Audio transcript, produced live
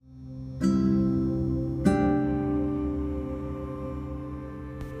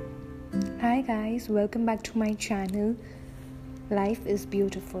Hi guys, welcome back to my channel. Life is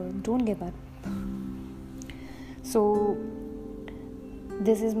beautiful, don't give up. So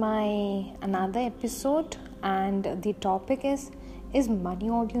this is my another episode and the topic is money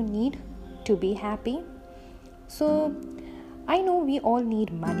all you need to be happy? So I know we all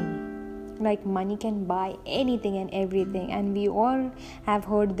need money. Like money can buy anything and everything, and we all have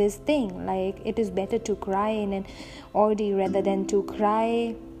heard this thing like it is better to cry in an Audi rather than to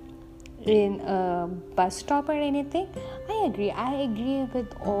cry in a bus stop or anything. I agree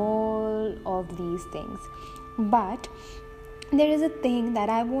with all of these things, but there is a thing that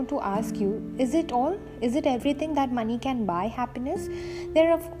I want to ask you. Is it everything that money can buy happiness? There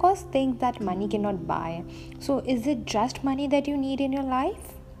are of course things that money cannot buy. So is it just money that you need in your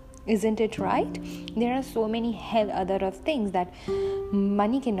life? Isn't it right? There are so many hell other of things that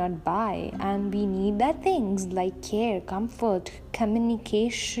money cannot buy, and we need that things like care, comfort,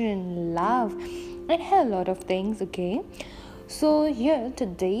 communication, love, and hell lot of things. Okay, so here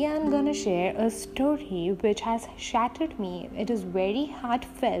today I'm gonna share a story which has shattered me. It is very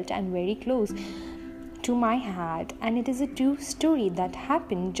heartfelt and very close to my heart, and it is a true story that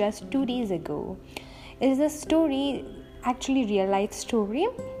happened just 2 days ago. It is a story, actually real life story.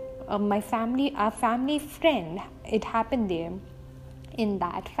 Our family friend, it happened there in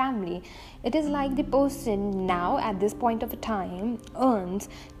that family. It is like the person now at this point of time earns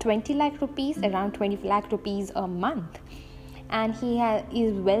 20 lakh rupees, around 20 lakh rupees a month, and he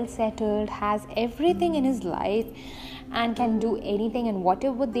is well settled, has everything in his life, and can do anything and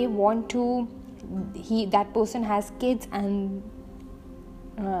whatever they want to. That person has kids, and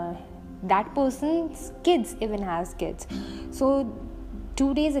that person's kids even has kids. So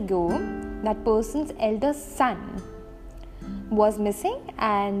 2 days ago, that person's eldest son was missing,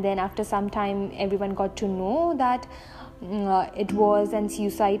 and then after some time everyone got to know that it was a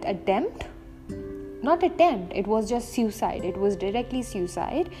suicide attempt. Not attempt, it was just suicide. It was directly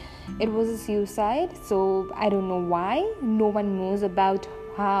suicide. It was a suicide. So I don't know why. No one knows about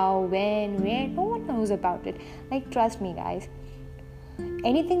how, when, where. No one knows about it. Like, trust me guys,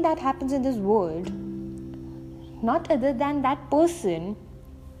 anything that happens in this world, not other than that person,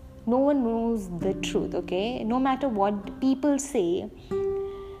 no one knows the truth. Okay, no matter what people say,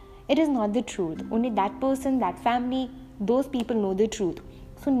 it is not the truth. Only that person, that family, those people know the truth.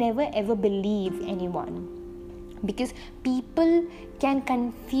 So never ever believe anyone, because people can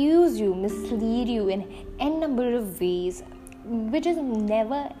confuse you, mislead you in n number of ways, which is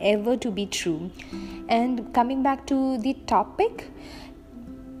never ever to be true. And coming back to the topic,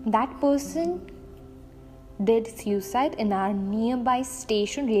 that person did suicide in our nearby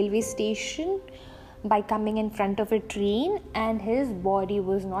station, railway station, by coming in front of a train, and his body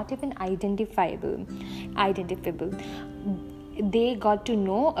was not even identifiable. They got to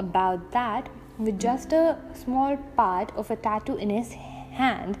know about that with just a small part of a tattoo in his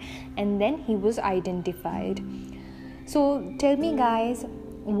hand, and then he was identified. So tell me guys,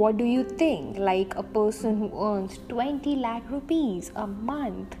 what do you think? Like a person who earns 20 lakh rupees a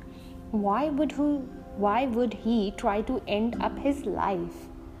month, why would he try to end up his life?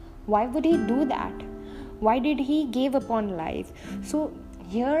 Why would he do that? Why did he give up on life? So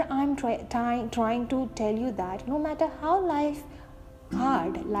here I'm trying to tell you that no matter how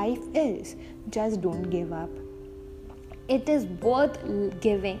hard life is, just don't give up. It is worth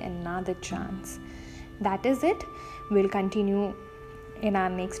giving another chance. That is it. We'll continue in our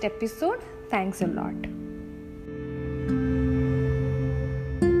next episode. Thanks a lot.